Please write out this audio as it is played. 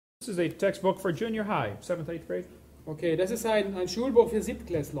This is a textbook for junior high, 7th, 8th grade. Okay, das ist ein Schulbuch für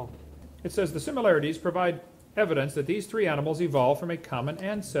Siebtklässler. It says the similarities provide evidence that these three animals evolved from a common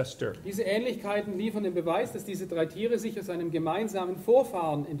ancestor. Diese Ähnlichkeiten liefern den Beweis, dass diese drei Tiere sich aus einem gemeinsamen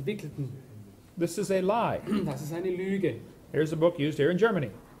Vorfahren entwickelten. This is a lie. Das ist eine Lüge. Here's a book used here in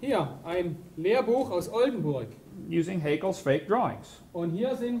Germany, Hier, ein Lehrbuch aus Oldenburg. using Haeckel's fake drawings. Und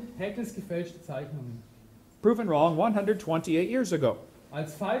hier sind Haeckels gefälschte Zeichnungen. Proven wrong 128 years ago.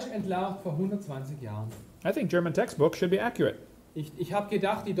 Als falsch entlarvt vor 120 Jahren. I think German textbooks should be accurate. Ich habe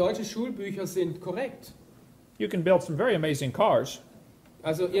gedacht, die deutschen Schulbücher sind korrekt. You can build some very amazing cars.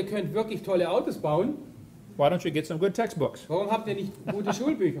 Also ihr könnt wirklich tolle Autos bauen. Why don't you get some good textbooks? Warum habt ihr nicht gute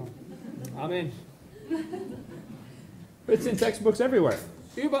Schulbücher? Amen. It's in textbooks everywhere.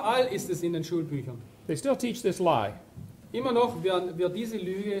 Überall ist es in den Schulbüchern. They still teach this lie. Immer noch wird diese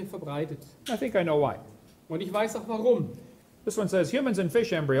Lüge verbreitet. I think I know why. Und ich weiß auch warum. This one says humans and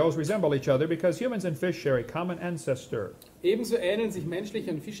fish embryos resemble each other because humans and fish share a common ancestor. Ebenso ähneln sich menschliche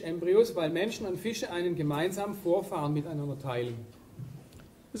und Fischembryos, weil Menschen und Fische einen gemeinsamen Vorfahren miteinander teilen.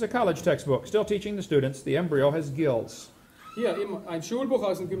 This is a college textbook, still teaching the students the embryo has gills. Hier ein Schulbuch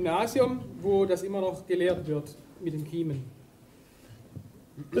aus dem Gymnasium, wo das immer noch gelehrt wird mit den Kiemen.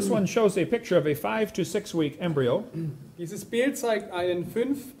 This one shows a picture of a 5 to 6 week embryo, Dieses Bild zeigt einen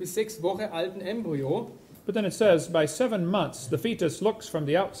 5 bis 6 Wochen alten Embryo. but then it says by 7 months the fetus looks from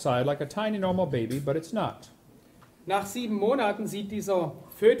the outside like a tiny normal baby, but it's not. Nach 7 Monaten sieht dieser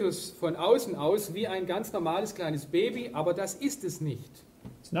Fötus von außen aus wie ein ganz normales kleines Baby, aber das ist es nicht.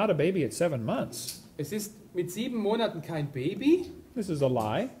 It's not a baby at 7 months. Es ist mit 7 Monaten kein Baby, This is a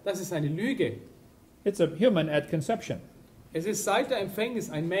lie. das ist eine Lüge. It's a human at conception. Es ist seit der Empfängnis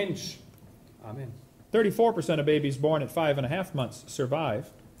ein Mensch. Amen. 34% of babies born at 5.5 months survive.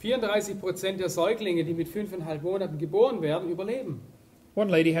 34% der Säuglinge, die mit 5,5 Monaten geboren werden, überleben.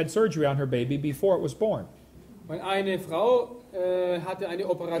 One lady had surgery on her baby before it was born. Und eine Frau hatte eine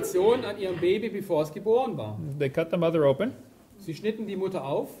Operation an ihrem Baby, bevor es geboren war. They cut the mother open Sie schnitten die Mutter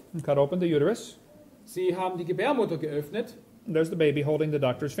auf, and cut open the uterus. sie haben die Gebärmutter geöffnet And there's the baby holding the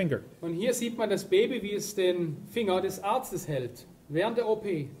doctor's finger. und hier sieht man das Baby, wie es den Finger des Arztes hält, während der OP.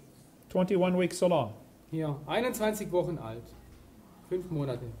 21 weeks so long. Hier, 21 Wochen alt, 5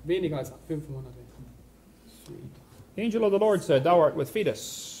 Monate, weniger als 5 Monate. Sweet. The angel of the Lord said, Thou art with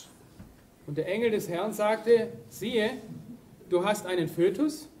fetus. Und der Engel des Herrn sagte, siehe, du hast einen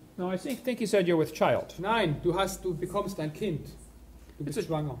Fötus? No, I think he said you're with child. Nein, du bekommst ein Kind. Du bist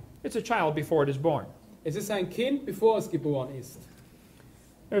schwanger. It's a child before it is born. Es ist ein Kind, bevor es geboren ist.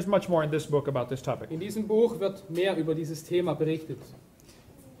 There's much more in this book about this topic. In diesem Buch wird mehr über dieses Thema berichtet.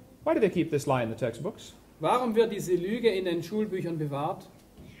 Why do they keep this lie in the textbooks? Warum wird diese Lüge in den Schulbüchern bewahrt?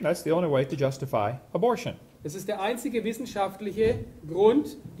 That's the only way to justify abortion. Es ist der einzige wissenschaftliche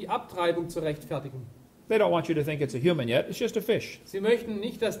Grund, die Abtreibung zu rechtfertigen. They don't want you to think it's a human yet. It's just a fish. Sie möchten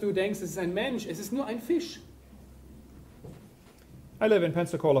nicht, dass du denkst, es ist ein Mensch, es ist nur ein Fisch. I live in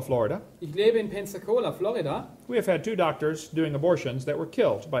Pensacola, Florida. Ich lebe in Pensacola, Florida. We have had 2 doctors doing abortions that were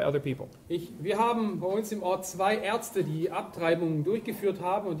killed by other people. Wir haben bei uns im Ort 2 Ärzte, die Abtreibungen durchgeführt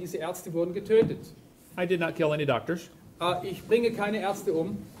haben und diese Ärzte wurden getötet. I did not kill any doctors. Ich bringe keine Ärzte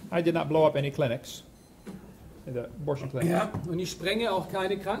um. I did not blow up any clinics, the abortion clinics. Und ich sprenge auch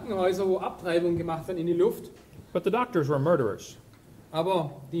keine Krankenhäuser, wo Abtreibungen gemacht werden, in die Luft. But the doctors were murderers.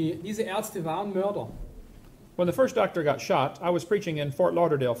 Aber diese Ärzte waren Mörder. When the first doctor got shot, I was preaching in Fort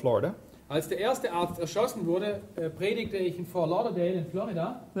Lauderdale, Florida. Als der erste Arzt erschossen wurde, predigte ich in Fort Lauderdale in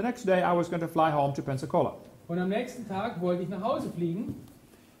Florida. The next day, I was going to fly home to Pensacola. Und am nächsten Tag wollte ich nach Hause fliegen.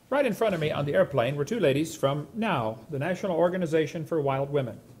 Right in front of me on the airplane were 2 ladies from NOW, the National Organization for Wild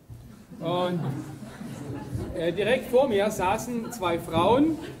Women. Und direkt vor mir saßen 2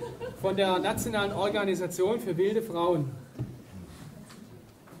 Frauen von der Nationalen Organisation für wilde Frauen.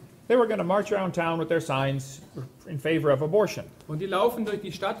 They were going to march around town with their signs in favor of abortion. Und die laufen durch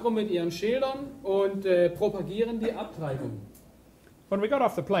die Stadt rum mit ihren Schildern und propagieren die Abtreibung. When we got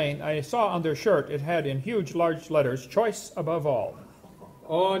off the plane, I saw on their shirt it had in huge, large letters, "Choice above all."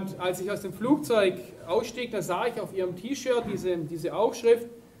 Und als ich aus dem Flugzeug ausstieg, da sah ich auf ihrem T-Shirt diese Aufschrift,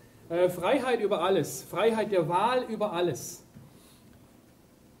 Freiheit über alles, Freiheit der Wahl über alles.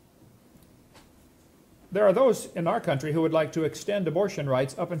 There are those in our country who would like to extend abortion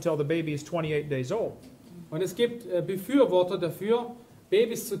rights up until the baby is 28 days old. Und es gibt Befürworter dafür,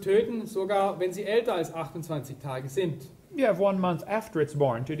 Babys zu töten, sogar wenn sie älter als 28 Tage sind. You have 1 month after it's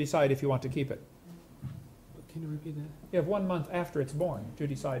born to decide if you want to keep it. Can you repeat that? You have 1 month after it's born to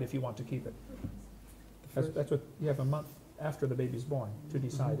decide if you want to keep it. That's what you have, a month after the baby's born to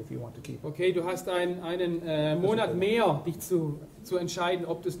decide if you want to keep it. Okay, du hast einen Monat mehr, dich zu entscheiden,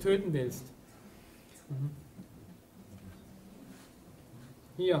 ob du es töten willst.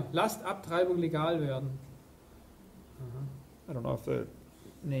 Hier, lasst Abtreibung legal werden. I don't know if the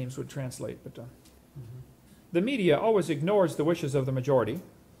names would translate, but the media always ignores the wishes of the majority.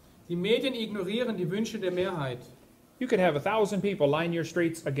 Die Medien ignorieren die Wünsche der Mehrheit. You could have 1,000 people line your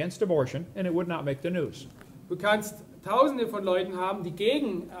streets against abortion, and it would not make the news. Du kannst Tausende von Leuten haben, die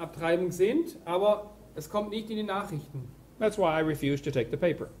gegen Abtreibung sind, aber es kommt nicht in die Nachrichten. That's why I refuse to take the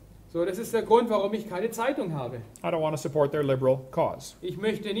paper. So, das ist der Grund, warum ich keine Zeitung habe. I don't want to support their liberal cause. Ich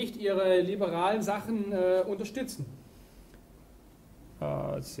möchte nicht ihre liberalen Sachen unterstützen.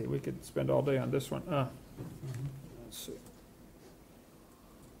 Let's see, we could spend all day on this one. Let's see.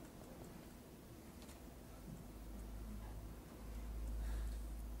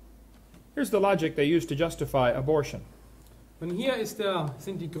 Here's the logic they use to justify abortion. Und hier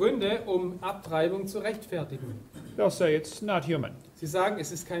sind die Gründe, um Abtreibung zu rechtfertigen. They'll say it's not human. Sie sagen,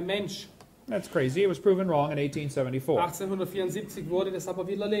 es ist kein Mensch. That's crazy. It was proven wrong in 1874. 1874 wurde das aber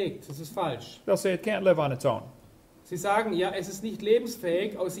widerlegt. Das ist falsch. They'll say it can't live on its own. Sie sagen, ja, es ist nicht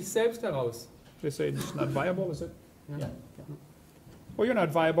lebensfähig aus sich selbst heraus. They say it's not viable, is it? Ja. Yeah. Well, you're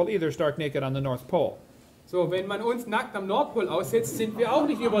not viable either, stark naked on the North Pole. So, wenn man uns nackt am Nordpol aussetzt, sind wir auch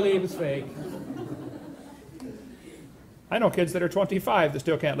nicht überlebensfähig. I know kids that are 25 that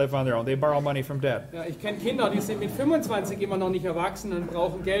still can't live on their own. They borrow money from dad. Ja, ich kenne Kinder, die sind mit 25 immer noch nicht erwachsen und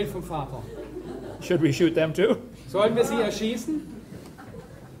brauchen Geld vom Vater. Should we shoot them too? Sollen wir sie erschießen?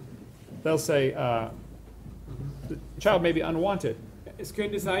 They'll say the child may be unwanted. Es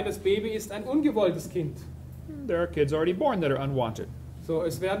könnte sein, das Baby ist ein ungewolltes Kind. There are kids already born that are unwanted. So,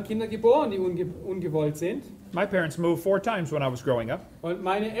 es werden Kinder geboren, die ungewollt sind. My parents moved 4 times when I was growing up, Und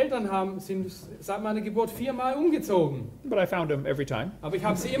meine Eltern sind seit meiner Geburt 4-mal umgezogen. but I found them every time. Aber ich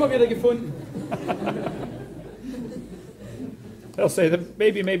habe sie immer wieder gefunden. They'll say the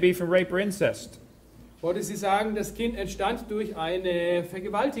baby may be from rape or incest. Oder sie sagen, das Kind entstand durch eine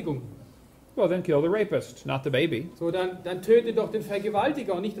Vergewaltigung. Well, then kill the rapist, not the baby. So, dann töte doch den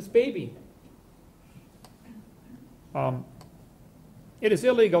Vergewaltiger und nicht das Baby. It is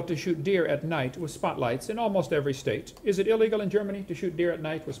illegal to shoot deer at night with spotlights in almost every state. Is it illegal in Germany to shoot deer at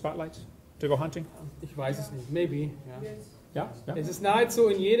night with spotlights? To go hunting? Ich weiß es nicht, maybe. Ja. Yeah. Es ist nahezu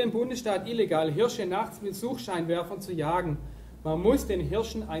in jedem Bundesstaat illegal, Hirsche nachts mit Suchscheinwerfern zu jagen. Man muss den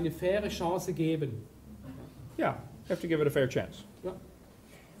Hirschen eine faire Chance geben. Yeah, you have to give it a fair chance. Ja.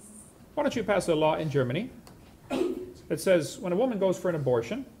 Why don't you pass a law in Germany that says when a woman goes for an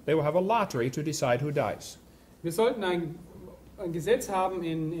abortion, they will have a lottery to decide who dies. Wir sollten ein Gesetz haben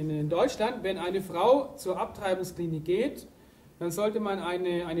in Deutschland, wenn eine Frau zur Abtreibungsklinik geht, dann sollte man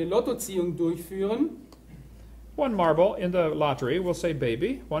eine Lottoziehung durchführen. One marble in the lottery will say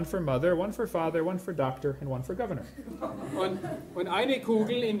baby, one for mother, one for father, one for doctor, and one for governor. Und eine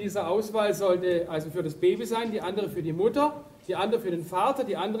Kugel in dieser Auswahl sollte also für das Baby sein, die andere für die Mutter, die andere für den Vater,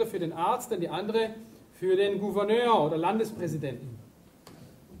 die andere für den Arzt und die andere für den Gouverneur oder Landespräsidenten.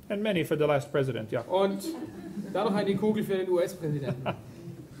 And many for the last president, yeah. Und dann noch eine Kugel für den US-Präsidenten.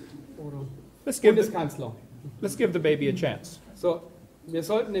 Oder Let's give Bundeskanzler. the baby a chance. So, wir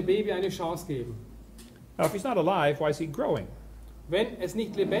sollten dem Baby eine Chance geben. Now, if he's not alive, why is he growing? Wenn es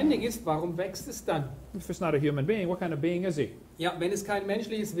nicht lebendig ist, warum wächst es dann? If it's not a human being, what kind of being is he? Ja, wenn es kein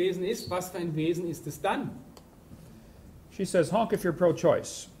menschliches Wesen ist, was für ein Wesen ist es dann? She says, honk if you're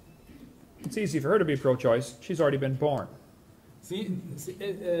pro-choice. It's easy for her to be pro-choice. She's already been born. Sie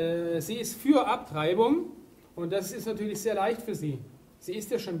ist für Abtreibung und das ist natürlich sehr leicht für sie. Sie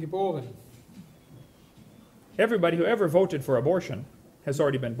ist ja schon geboren. Everybody who ever voted for abortion has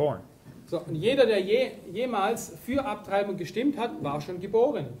already been born. So, und jeder, der jemals für Abtreibung gestimmt hat, war schon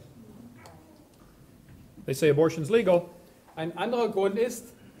geboren. They say abortion's legal. Ein anderer Grund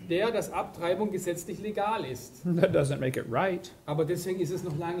ist, dass Abtreibung gesetzlich legal ist. That doesn't make it right. Aber deswegen ist es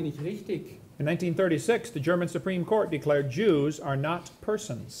noch lange nicht richtig. In 1936, the German Supreme Court declared Jews are not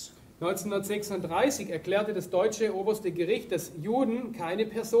persons. 1936 erklärte das deutsche oberste Gericht, dass Juden keine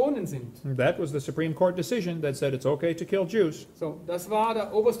Personen sind. That was the Supreme Court decision that said it's okay to kill Jews. So, das war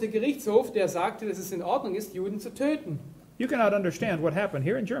der oberste Gerichtshof, der sagte, dass es in Ordnung ist, Juden zu töten. You cannot understand what happened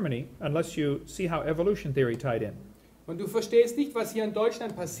here in Germany unless you see how evolution theory tied in. Und du verstehst nicht, was hier in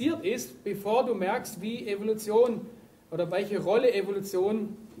Deutschland passiert ist, bevor du merkst, wie Evolution oder welche Rolle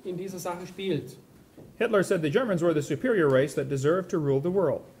Evolution in dieser Sache spielt. Hitler said the Germans were the superior race that deserved to rule the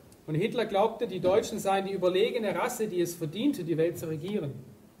world. Und Hitler glaubte, die Deutschen seien die überlegene Rasse, die es verdiente, die Welt zu regieren.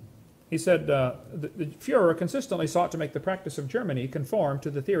 He said the Führer consistently sought to make the practice of Germany conform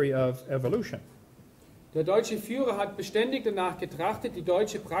to the theory of evolution. Der deutsche Führer hat beständig danach getrachtet, die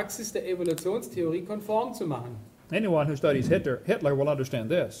deutsche Praxis der Evolutionstheorie konform zu machen. Anyone who studies Hitler will understand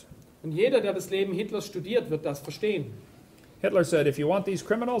this. Und jeder, der das Leben Hitlers studiert, wird das verstehen. Hitler said, if you want these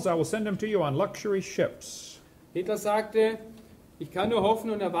criminals, I will send them to you on luxury ships. Hitler sagte, ich kann nur hoffen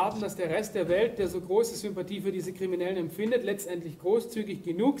und erwarten, dass der Rest der Welt, der so große Sympathie für diese Kriminellen empfindet, letztendlich großzügig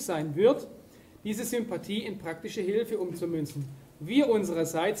genug sein wird, diese Sympathie in praktische Hilfe umzumünzen. Wir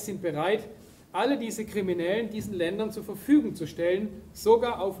unsererseits sind bereit, alle diese Kriminellen diesen Ländern zur Verfügung zu stellen,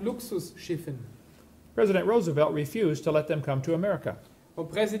 sogar auf Luxusschiffen. President Roosevelt refused to let them come to America. Und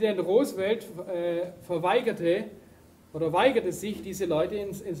Präsident Roosevelt weigerte sich, diese Leute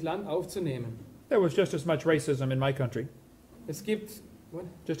ins Land aufzunehmen. There was just as much racism in my country. Es gibt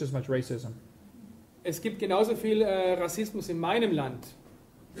genauso viel Rassismus in meinem Land.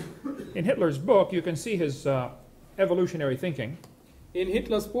 In Hitler's book, you can see his evolutionary thinking. In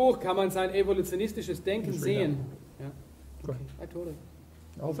Hitlers Buch kann man sein evolutionistisches Denken Just read sehen. that. Ja. Go Okay. I told it.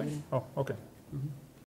 The whole thing? Oh, okay. Mhm.